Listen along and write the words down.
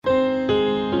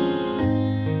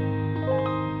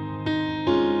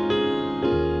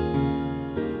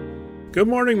Good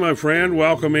morning, my friend.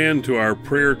 Welcome into our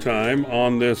prayer time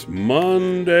on this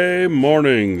Monday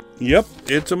morning. Yep,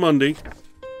 it's a Monday.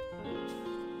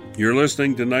 You're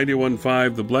listening to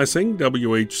 91.5 The Blessing,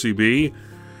 WHCB,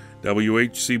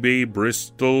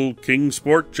 Bristol,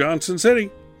 Kingsport, Johnson City.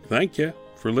 Thank you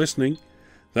for listening.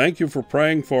 Thank you for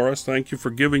praying for us. Thank you for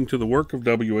giving to the work of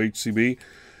WHCB.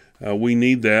 We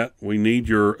need that. We need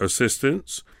your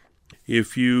assistance.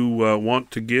 If you want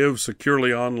to give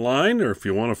securely online, or if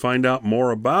you want to find out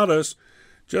more about us,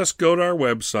 just go to our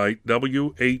website,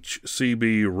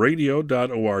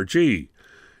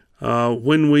 whcbradio.org.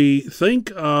 When we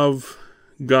think of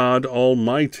God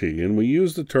Almighty, and we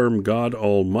use the term God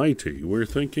Almighty, we're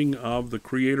thinking of the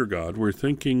Creator God. We're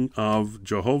thinking of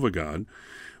Jehovah God.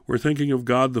 We're thinking of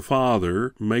God the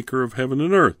Father, maker of heaven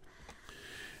and earth.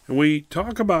 And we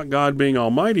talk about God being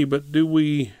almighty, but do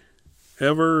we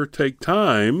ever take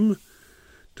time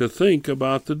to think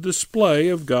about the display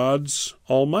of God's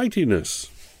almightiness,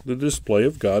 the display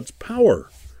of God's power?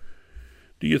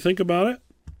 Do you think about it?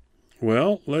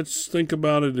 Well, let's think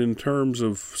about it in terms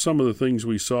of some of the things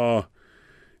we saw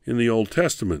in the Old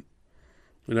Testament.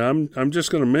 And I'm just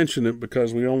going to mention it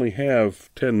because we only have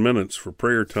 10 minutes for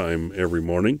prayer time every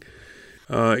morning.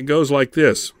 It goes like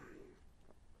this.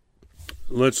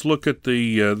 Let's look at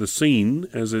the scene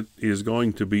as it is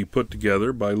going to be put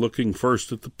together by looking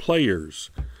first at the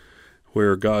players,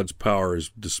 where God's power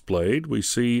is displayed. We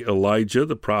see Elijah,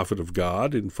 the prophet of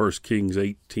God, in 1 Kings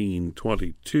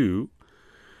 18:22.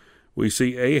 We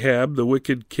see Ahab, the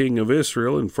wicked king of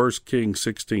Israel, in 1 Kings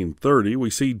 16:30. We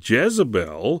see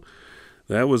Jezebel,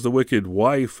 that was the wicked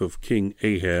wife of King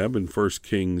Ahab, in 1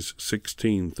 Kings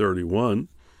 16:31.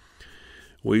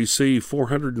 We see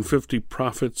 450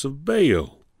 prophets of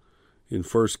Baal in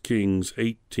 1 Kings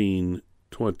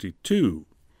 18:22.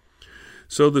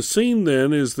 So the scene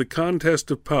then is the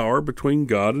contest of power between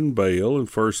God and Baal in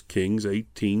 1 Kings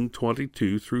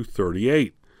 18:22 through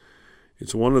 38.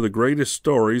 It's one of the greatest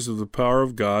stories of the power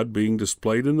of God being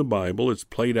displayed in the Bible. It's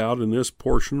played out in this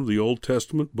portion of the Old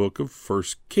Testament book of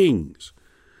 1 Kings.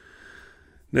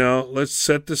 Now, let's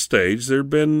set the stage. There had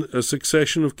been a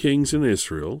succession of kings in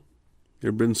Israel. There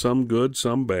have been some good,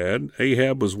 some bad.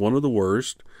 Ahab was one of the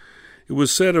worst. It was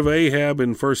said of Ahab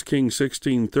in 1 Kings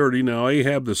 16:30, "Now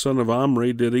Ahab the son of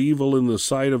Omri did evil in the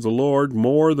sight of the Lord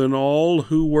more than all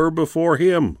who were before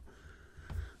him.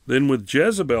 Then with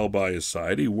Jezebel by his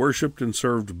side, he worshipped and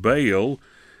served Baal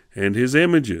and his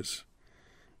images."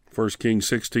 1 Kings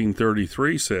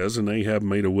 16:33 says, "And Ahab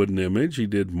made a wooden image. He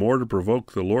did more to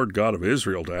provoke the Lord God of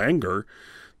Israel to anger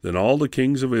than all the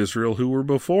kings of Israel who were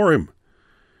before him."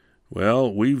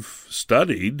 Well, we've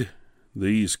studied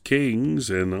these kings,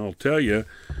 and I'll tell you,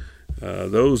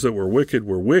 those that were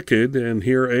wicked, and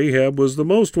here Ahab was the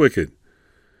most wicked.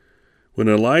 When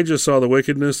Elijah saw the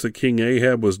wickedness that King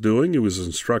Ahab was doing, he was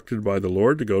instructed by the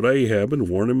Lord to go to Ahab and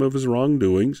warn him of his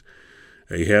wrongdoings.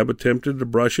 Ahab attempted to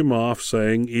brush him off,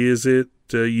 saying, "Is it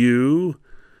you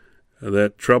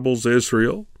that troubles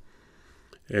Israel?"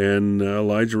 And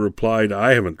Elijah replied,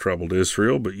 "I haven't troubled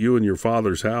Israel, but you and your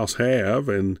father's house have,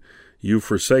 and you've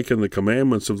forsaken the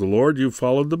commandments of the Lord. You've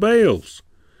followed the Baals."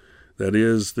 That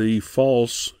is, the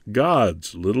false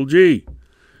gods, little g.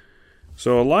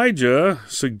 So Elijah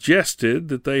suggested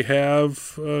that they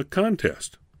have a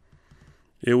contest.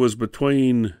 It was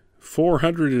between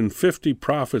 450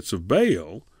 prophets of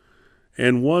Baal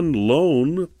and one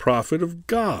lone prophet of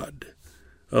God,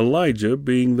 Elijah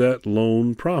being that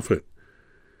lone prophet.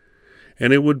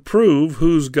 And it would prove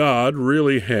whose God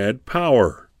really had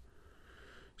power.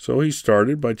 So he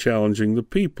started by challenging the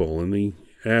people, and he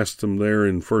asked them there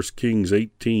in 1 Kings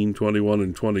 18:21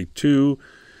 and 22,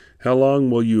 "How long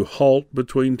will you halt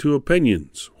between two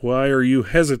opinions? Why are you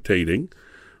hesitating?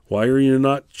 Why are you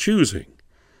not choosing?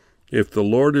 If the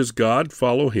Lord is God,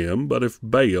 follow him, but if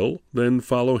Baal, then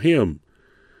follow him."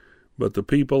 But the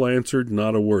people answered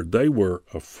not a word. They were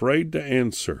afraid to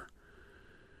answer.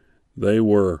 They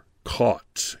were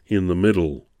caught in the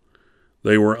middle.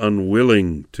 They were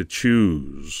unwilling to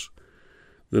choose.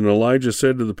 Then Elijah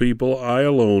said to the people, "I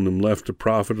alone am left a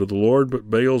prophet of the Lord,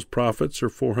 but Baal's prophets are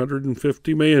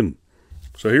 450 men."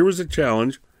 So here was a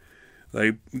challenge.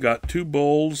 They got two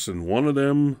bulls, and one of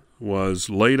them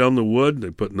was laid on the wood. They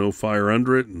put no fire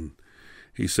under it. And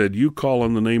he said, "You call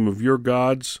on the name of your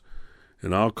gods,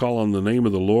 and I'll call on the name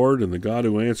of the Lord, and the God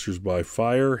who answers by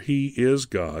fire, he is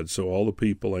God." So all the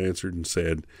people answered and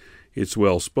said, "It's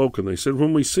well spoken." They said,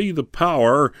 "When we see the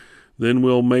power, then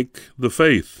we'll make the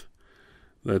faith."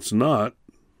 That's not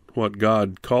what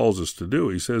God calls us to do.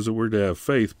 He says that we're to have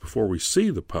faith before we see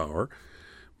the power.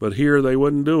 But here they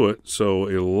wouldn't do it, so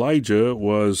Elijah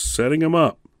was setting them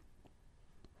up.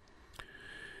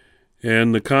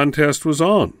 And the contest was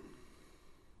on.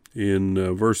 In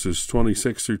verses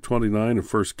 26 through 29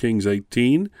 of 1 Kings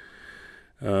 18,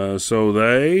 so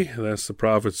that's the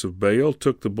prophets of Baal,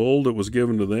 took the bull that was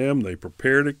given to them. They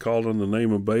prepared it, called on the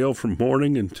name of Baal from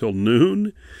morning until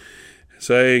noon,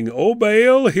 saying, O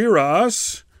Baal, hear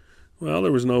us. Well,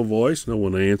 there was no voice. No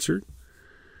one answered.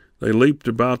 They leaped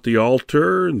about the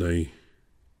altar, and they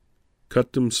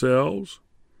cut themselves.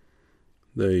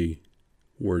 They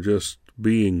were just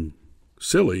being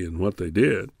silly in what they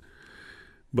did.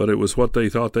 But it was what they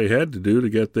thought they had to do to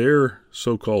get their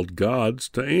so-called gods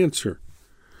to answer.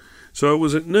 So it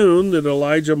was at noon that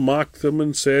Elijah mocked them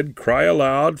and said, Cry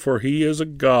aloud, for he is a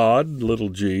god, little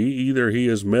g. Either he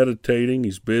is meditating,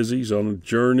 he's busy, he's on a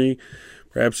journey.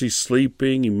 Perhaps he's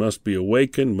sleeping, he must be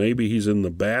awakened. Maybe he's in the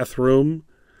bathroom.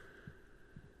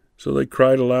 So they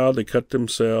cried aloud, they cut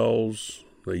themselves.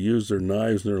 They used their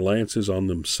knives and their lances on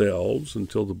themselves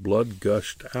until the blood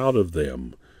gushed out of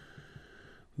them.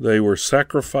 They were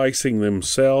sacrificing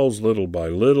themselves little by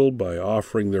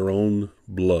offering their own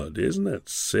blood. Isn't that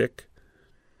sick?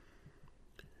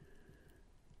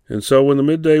 And so when the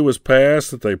midday was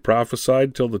past, that they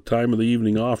prophesied till the time of the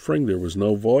evening offering, there was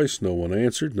no voice, no one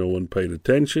answered, no one paid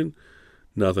attention,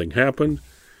 nothing happened.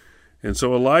 And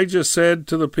so Elijah said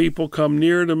to the people, Come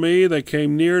near to me. They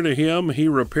came near to him. He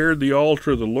repaired the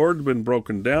altar. The Lord had been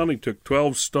broken down. He took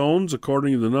 12 stones,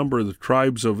 according to the number of the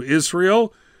tribes of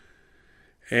Israel,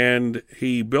 and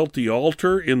he built the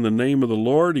altar in the name of the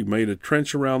Lord. He made a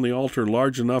trench around the altar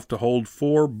large enough to hold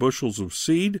 4 bushels of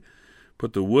seed,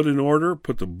 put the wood in order,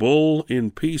 put the bull in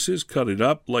pieces, cut it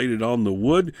up, laid it on the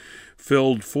wood,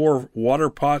 filled 4 water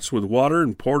pots with water,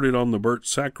 and poured it on the burnt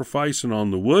sacrifice and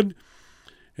on the wood.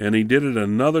 And he did it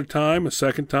another time, a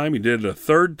second time. He did it a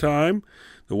third time.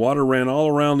 The water ran all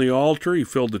around the altar. He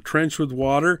filled the trench with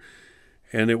water,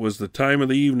 and it was the time of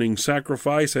the evening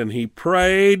sacrifice, and he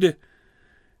prayed,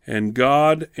 and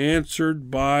God answered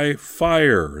by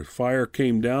fire. Fire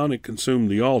came down, it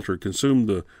consumed the altar, it consumed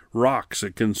the rocks,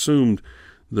 it consumed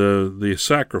the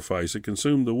sacrifice, it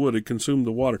consumed the wood, it consumed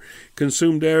the water, it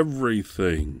consumed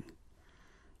everything.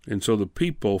 And so the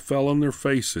people fell on their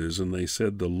faces, and they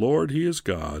said, The Lord, He is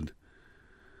God.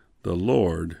 The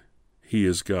Lord, He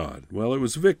is God. Well, it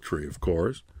was victory, of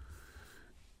course.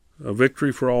 A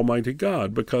victory for Almighty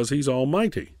God, because He's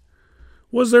Almighty.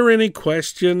 Was there any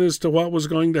question as to what was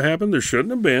going to happen? There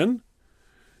shouldn't have been.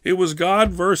 It was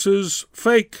God versus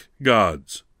fake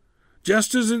gods,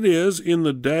 just as it is in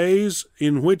the days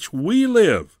in which we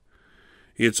live.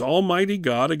 It's Almighty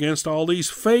God against all these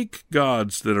fake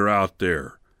gods that are out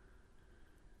there.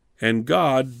 And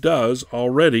God does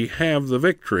already have the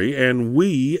victory, and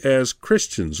we as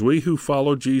Christians, we who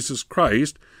follow Jesus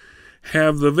Christ,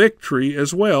 have the victory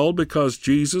as well, because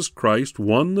Jesus Christ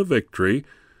won the victory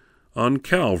on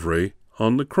Calvary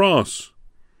on the cross.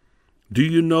 Do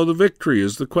you know the victory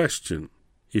is the question.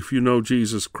 If you know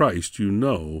Jesus Christ, you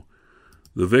know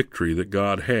the victory that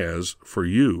God has for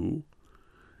you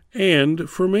and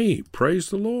for me.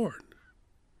 Praise the Lord.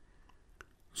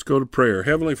 Let's go to prayer.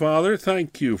 Heavenly Father,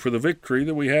 thank you for the victory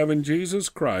that we have in Jesus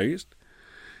Christ,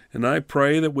 and I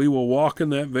pray that we will walk in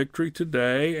that victory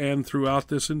today and throughout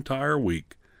this entire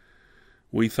week.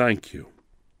 We thank you.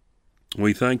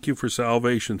 We thank you for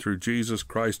salvation through Jesus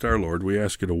Christ our Lord. We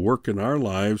ask you to work in our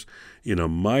lives in a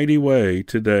mighty way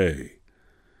today.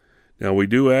 Now, we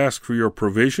do ask for your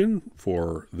provision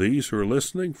for these who are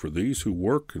listening, for these who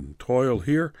work and toil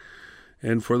here,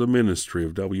 and for the ministry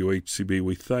of WHCB.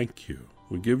 We thank you.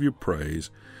 We give you praise,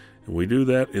 and we do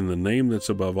that in the name that's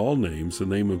above all names, the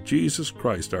name of Jesus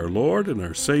Christ, our Lord and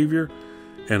our Savior,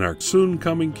 and our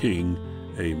soon-coming King.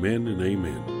 Amen and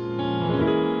amen.